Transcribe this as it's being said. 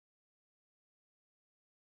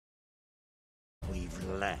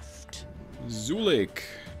left. Zulik.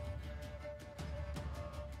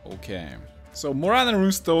 Okay. So Moran and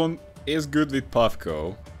Runestone is good with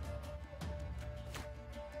Puffco.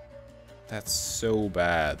 That's so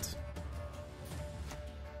bad.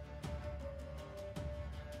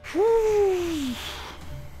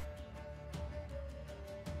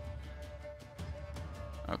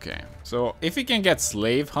 Okay, so if he can get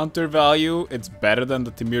Slave Hunter value, it's better than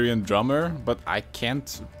the Temerian Drummer, but I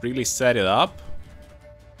can't really set it up.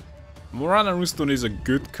 Moran and Runestone is a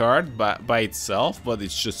good card by itself, but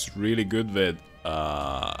it's just really good with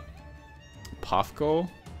Puffco.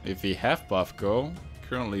 If we have Puffco,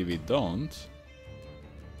 currently we don't.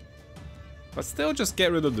 But still, just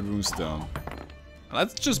get rid of the Runestone.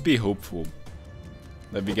 Let's just be hopeful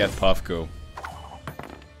that we get Puffco.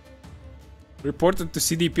 Reported to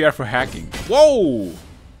CDPR for hacking. Whoa!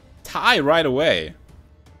 Tie right away.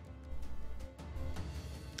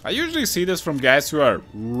 I usually see this from guys who are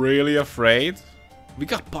really afraid. We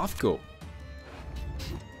got Puffco.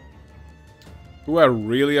 Who are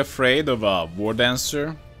really afraid of a War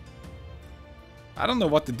Dancer. I don't know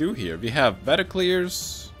what to do here. We have better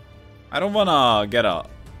clears. I don't wanna get a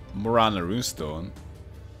Moran and Runestone.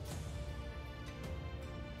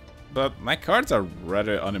 But my cards are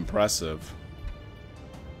rather unimpressive.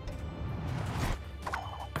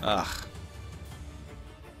 Ugh.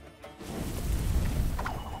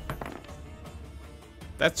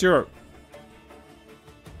 That's your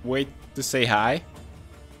way to say hi?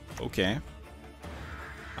 Okay.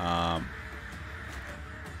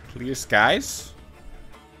 Clear skies?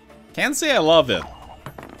 Can't say I love it.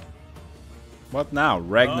 What now?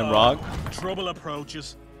 Ragnarok? Trouble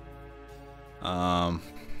approaches.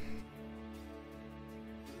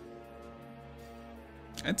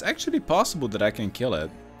 It's actually possible that I can kill it.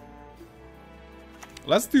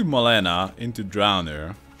 Let's do Malena into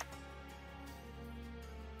Drowner.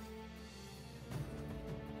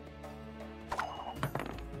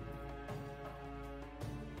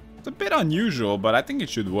 It's a bit unusual, but I think it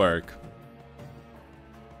should work.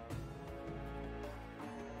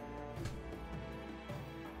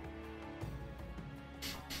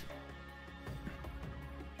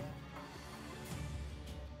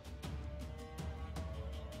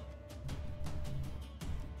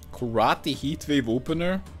 Karate Heatwave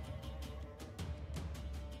opener?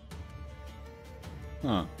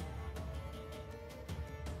 Huh.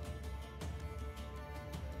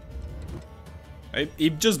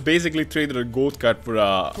 He just basically traded a gold card for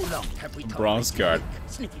a bronze card.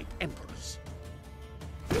 Sniffling emperors.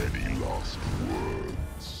 Any last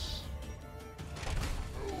words?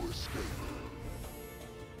 No escape.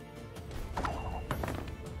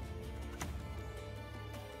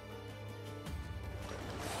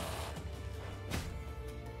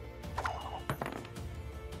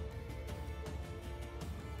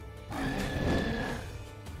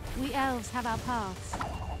 We elves have our paths.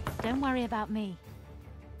 Don't worry about me.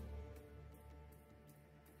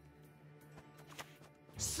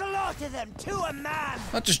 Slaughter them to a man!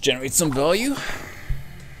 That just generates some value. You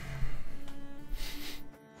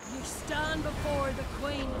stand before the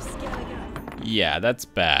Queen of Skellige. Yeah, that's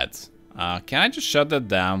bad. Can I just shut that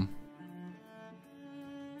down?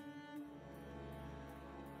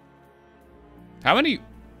 How many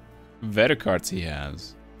Vetter cards he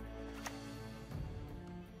has?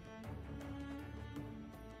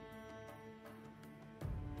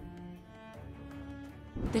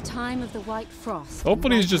 The time of the white frost.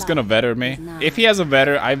 Hopefully he's just gonna vetter me. If he has a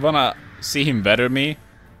vetter, I wanna see him vetter me.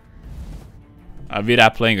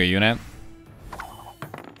 Without playing a unit.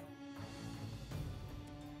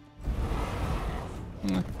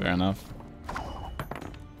 Fair enough.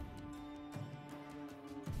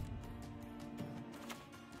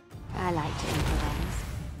 I like to improvise.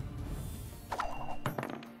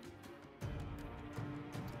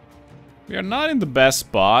 We are not in the best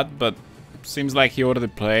spot, but seems like he already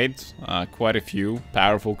played quite a few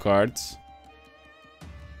powerful cards.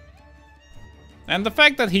 And the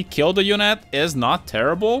fact that he killed the unit is not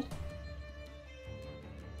terrible.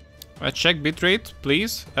 Let's check bitrate,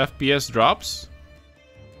 please. FPS drops.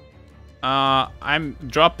 I'm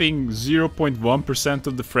dropping 0.1%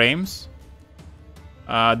 of the frames.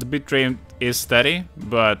 The bitrate is steady,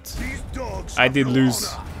 but I did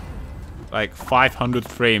lose like 500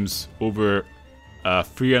 frames over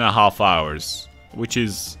 3.5 hours, which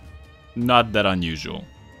is not that unusual.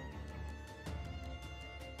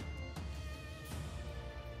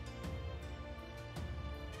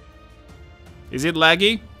 Is it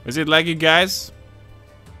laggy? Is it laggy, guys?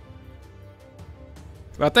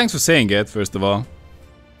 Well, thanks for saying it, first of all.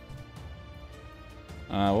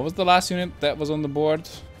 What was the last unit that was on the board?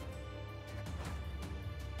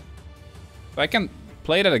 I can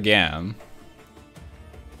play that again.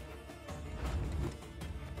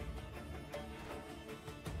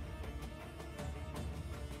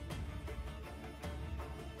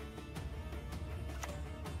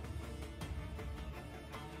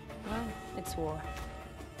 Well, it's war.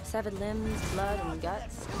 Severed limbs, blood, and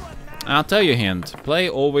guts. I'll tell you a hint. Play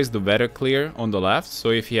always the weather clear on the left, so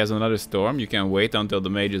if he has another storm, you can wait until the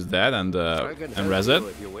mage is dead and res it.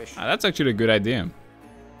 That's actually a good idea.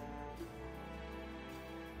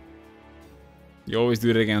 You always do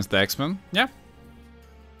it against the X-Men? Yeah.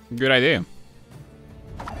 Good idea.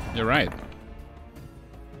 You're right.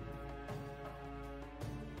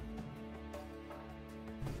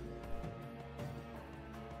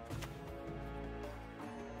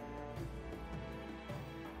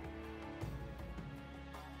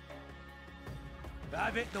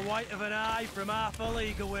 I've hit the white of an eye from half a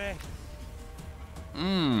league away.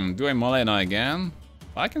 Do I Molena again?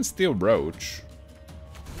 I can steal Roach.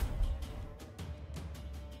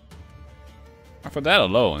 For that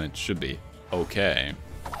alone, it should be okay.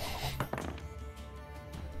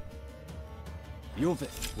 Your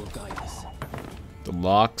Vith will guide us. The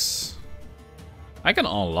locks. I can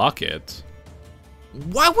unlock it.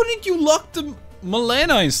 Why wouldn't you lock the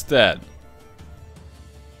Molena instead?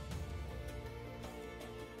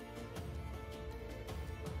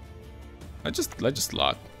 I just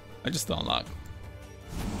lock. I just unlock.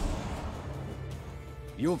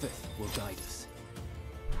 Your Vith will guide us.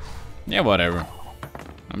 Yeah, whatever.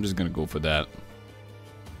 I'm just gonna go for that.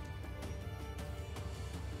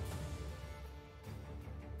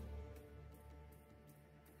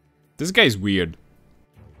 This guy's weird.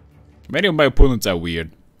 Many of my opponents are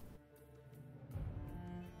weird.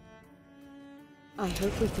 I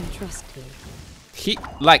hope we can trust you. He,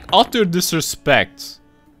 like, utter disrespect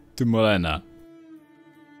to Molena.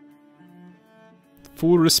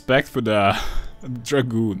 Full respect for the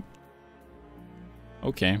Dragoon.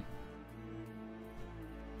 Okay.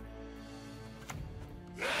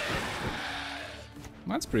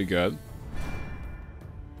 That's pretty good.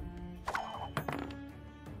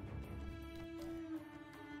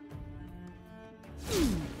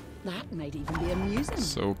 That might even be amusing.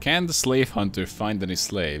 So, can the slave hunter find any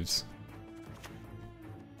slaves?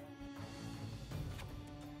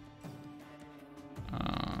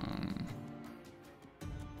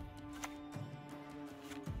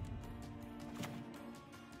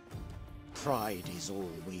 Pride is all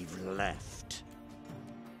we've left.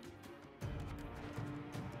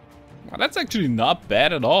 Well, that's actually not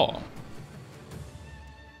bad at all.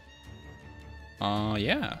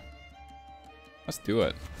 Yeah. Let's do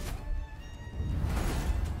it.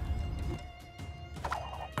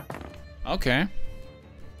 Okay.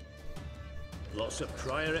 Lots of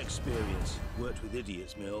prior experience. Worked with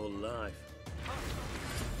idiots my whole life.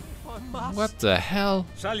 What the hell?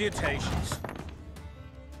 Salutations.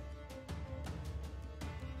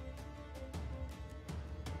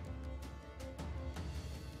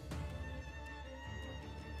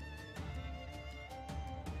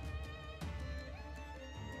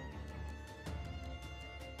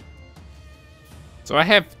 So I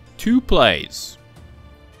have two plays.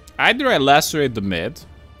 Either I lacerate the mid,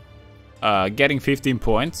 getting 15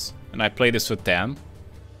 points, and I play this for 10.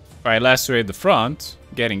 Or I lacerate the front,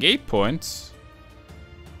 getting 8 points,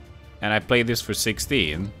 and I play this for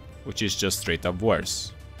 16, which is just straight up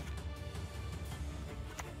worse.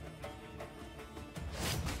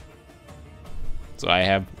 So I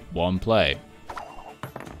have one play.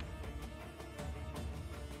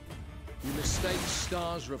 You mistake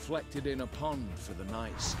stars reflected in a pond for the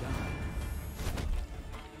night sky.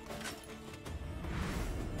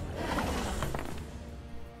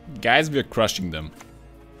 Guys, we're crushing them.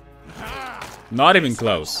 Not even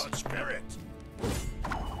close.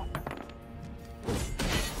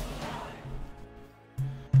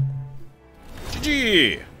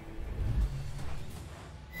 GG!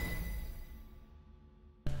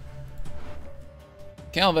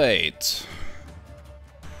 Can't wait.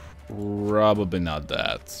 Probably not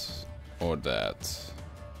that. Or that.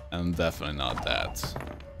 And definitely not that.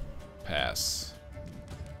 Pass.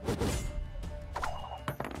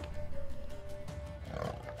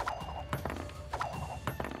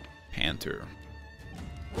 Panther.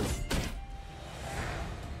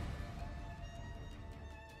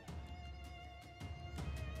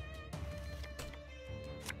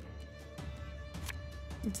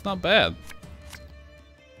 It's not bad.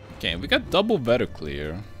 Okay, we got double better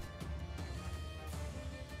clear.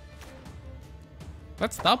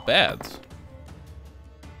 That's not bad.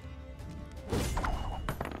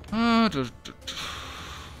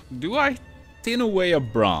 Do I tin away a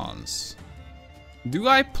bronze? Do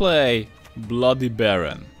I play Bloody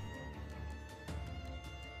Baron.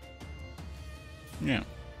 Yeah.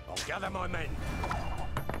 I'll gather my men.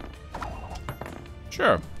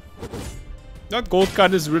 Sure. That gold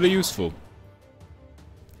card is really useful.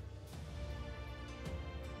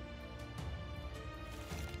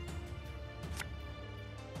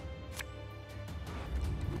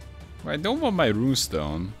 I don't want my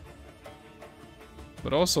runestone.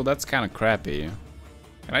 But also that's kind of crappy.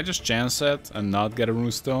 Can I just chance it and not get a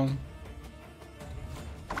runestone?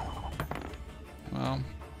 Well,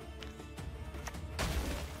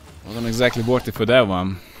 wasn't exactly worth it for that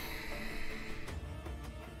one.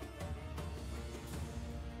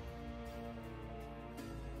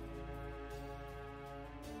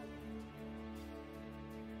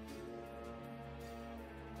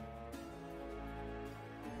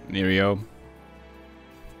 Nerio.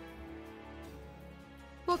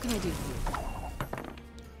 What can I do for you?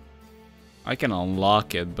 I can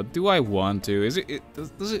unlock it, but do I want to? Is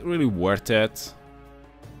does it really worth it?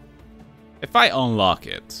 If I unlock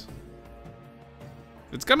it,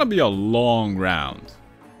 it's gonna be a long round.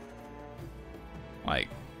 Like,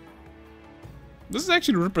 this is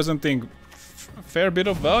actually representing a fair bit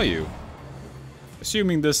of value.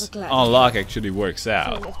 Assuming this unlock actually works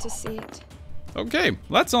I'll out. live to see it. Okay,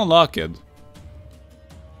 let's unlock it.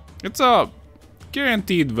 It's a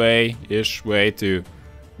guaranteed way-ish way to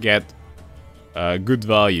get good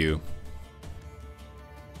value.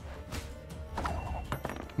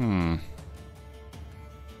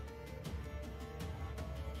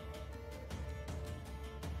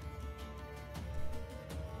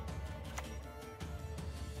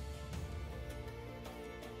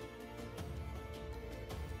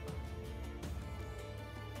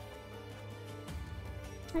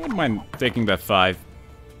 I wouldn't mind taking that 5.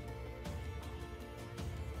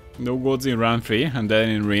 No golds in round 3 and then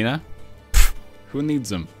in arena. Pfft, who needs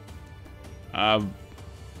them?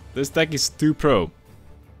 This deck is too pro.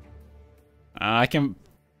 I can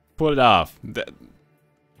pull it off.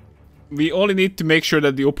 We only need to make sure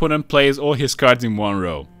that the opponent plays all his cards in one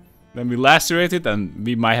row. Then we lacerate it and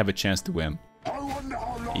we might have a chance to win.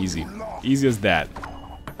 Easy. Easy as that.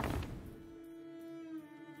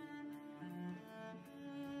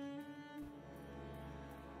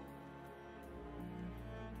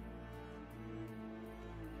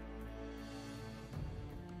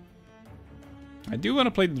 I do want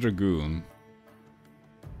to play the Dragoon.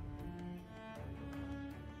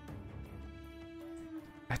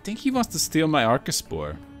 I think he wants to steal my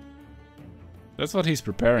Archaspore. That's what he's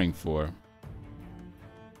preparing for.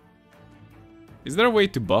 Is there a way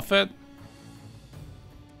to buff it?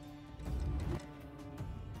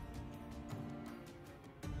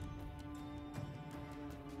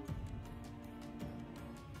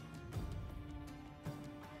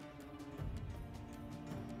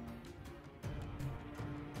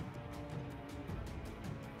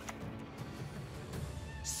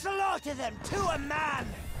 Slaughter them to a man!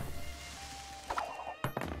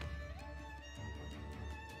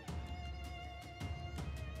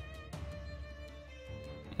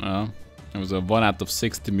 Well, it was a 1 out of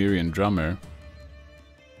 6 Temerian drummer.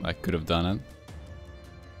 I could have done it.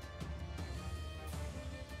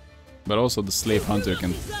 But also the Slave Hunter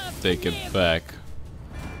can take it back.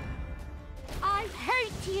 I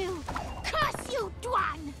hate you! Curse you,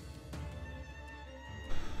 Dwan!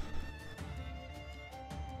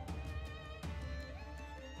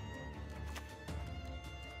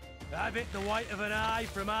 I've hit the white of an eye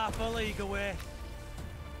from half a league away.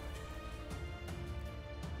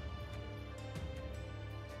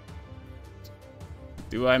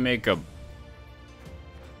 Do I make a...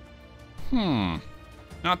 Now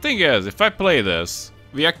thing is, if I play this,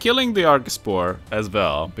 we are killing the Archaspore as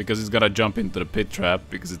well, because he's gonna jump into the pit trap,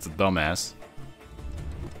 because it's a dumbass.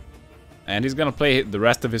 And he's gonna play the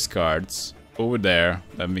rest of his cards over there,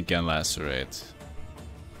 then we can lacerate.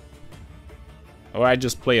 Or I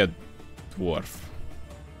just play a dwarf.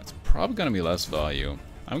 That's probably gonna be less value.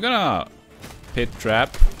 I'm gonna pit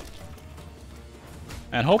trap.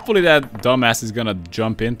 And hopefully that dumbass is gonna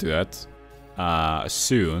jump into it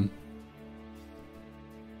soon.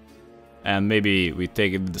 And maybe we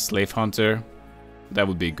take it with the Slave Hunter. That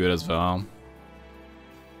would be good as well.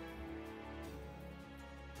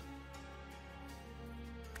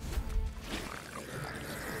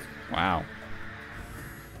 Wow.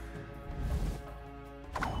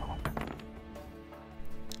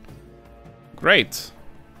 Great.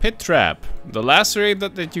 Pit Trap. The lacerate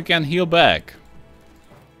that you can heal back.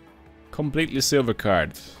 Completely silver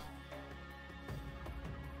card.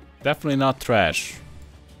 Definitely not trash.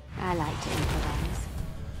 I like to improvise.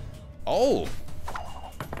 Oh!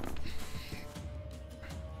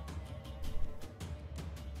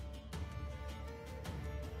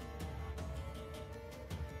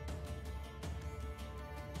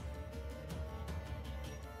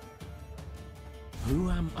 Who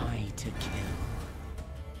am I to kill?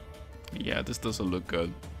 Yeah, this doesn't look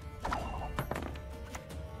good.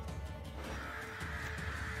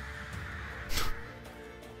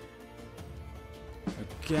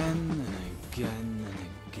 Again and again and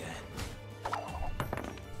again.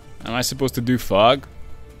 Am I supposed to do fog?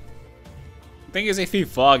 The thing is, if you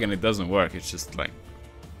fog and it doesn't work, it's just like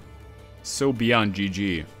so beyond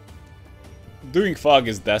GG. Doing fog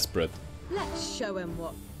is desperate. Let's show him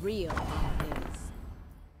what real art is.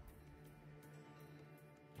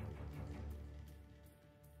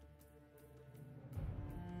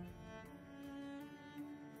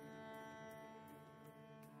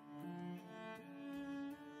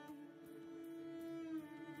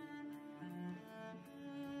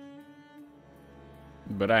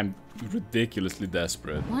 But I'm ridiculously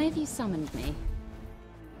desperate. Why have you summoned me?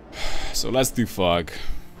 So let's do fog.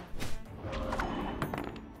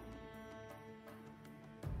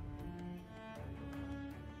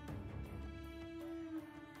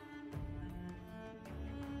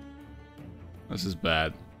 This is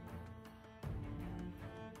bad.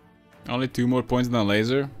 Only 2 more points than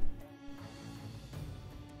laser.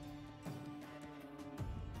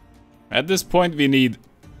 At this point we need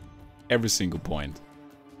every single point.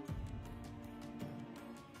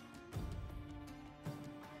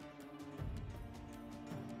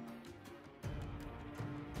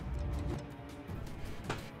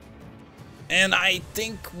 And I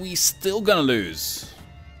think we still gonna lose.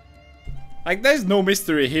 Like, there's no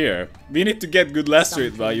mystery here. We need to get good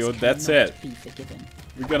lacerate value, that's it.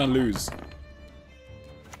 We're gonna lose.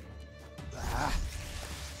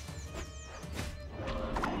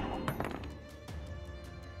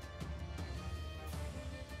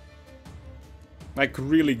 Like,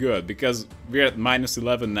 really good, because we're at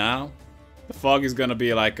 -11 now. The fog is gonna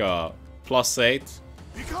be like a +8.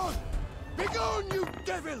 Be gone! Be gone, you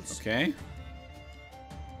devils! Okay.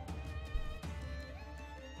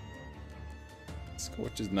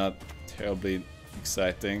 Scorch is not terribly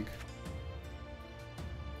exciting.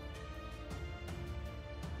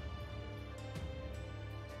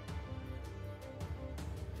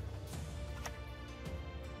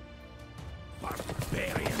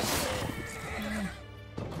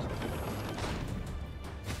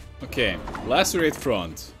 Okay, lacerate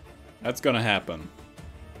front. That's gonna happen.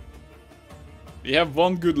 We have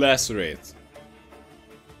 1 good lacerate.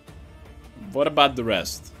 What about the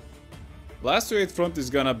rest? Lacerate front is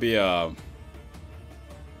gonna be a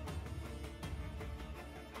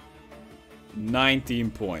 19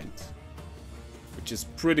 point, which is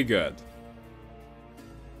pretty good.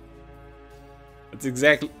 It's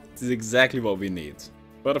exactly what we need.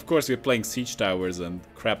 But of course we're playing siege towers and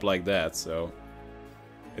crap like that, so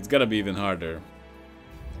it's gonna be even harder.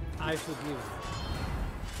 I forgive you.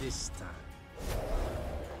 This time.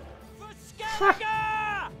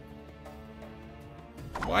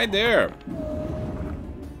 Why there?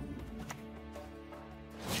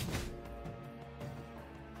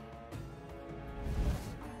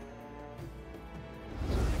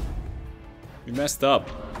 We messed up.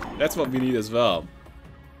 That's what we need as well.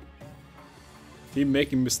 Keep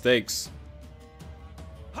making mistakes.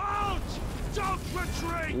 Halt! Don't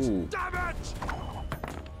retreat! Ooh. Damn it!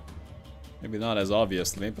 Maybe not as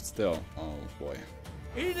obviously, but still. Oh boy.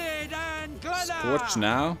 Scorch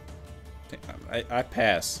now? I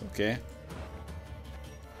pass, okay?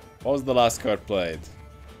 What was the last card played?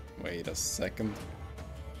 Wait a second.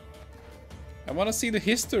 I wanna see the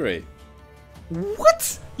history.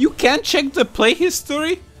 What? You can't check the play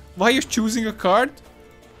history while you're choosing a card?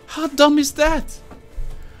 How dumb is that?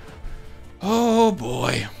 Oh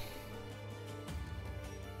boy.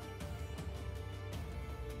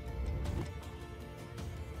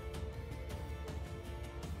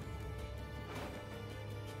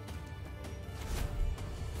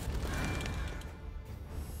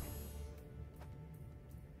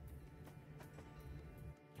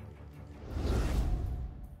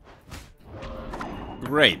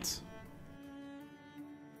 Great.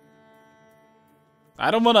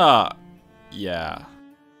 I don't wanna... Yeah.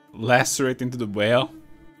 Lacerate into the whale.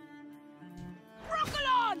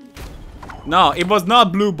 No, it was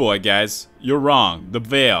not Blue Boy, guys. You're wrong. The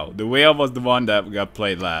whale. The whale was the one that got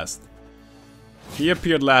played last. He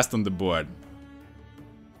appeared last on the board.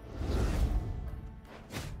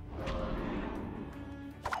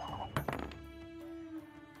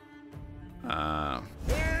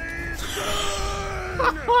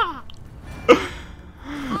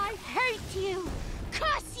 I hate you!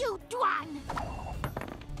 Curse you, Dwan!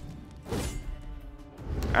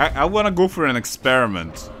 I wanna go for an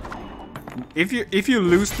experiment. If you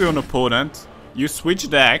lose to an opponent, you switch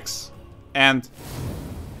decks and,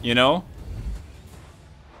 you know,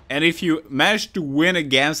 And if you manage to win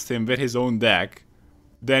against him with his own deck,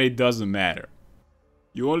 then it doesn't matter.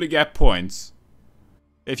 You only get points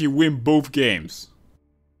if you win both games.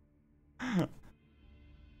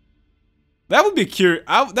 That would be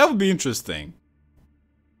that would be interesting.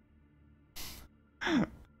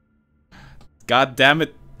 God damn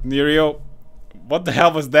it, Nerio. What the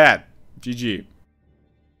hell was that? GG.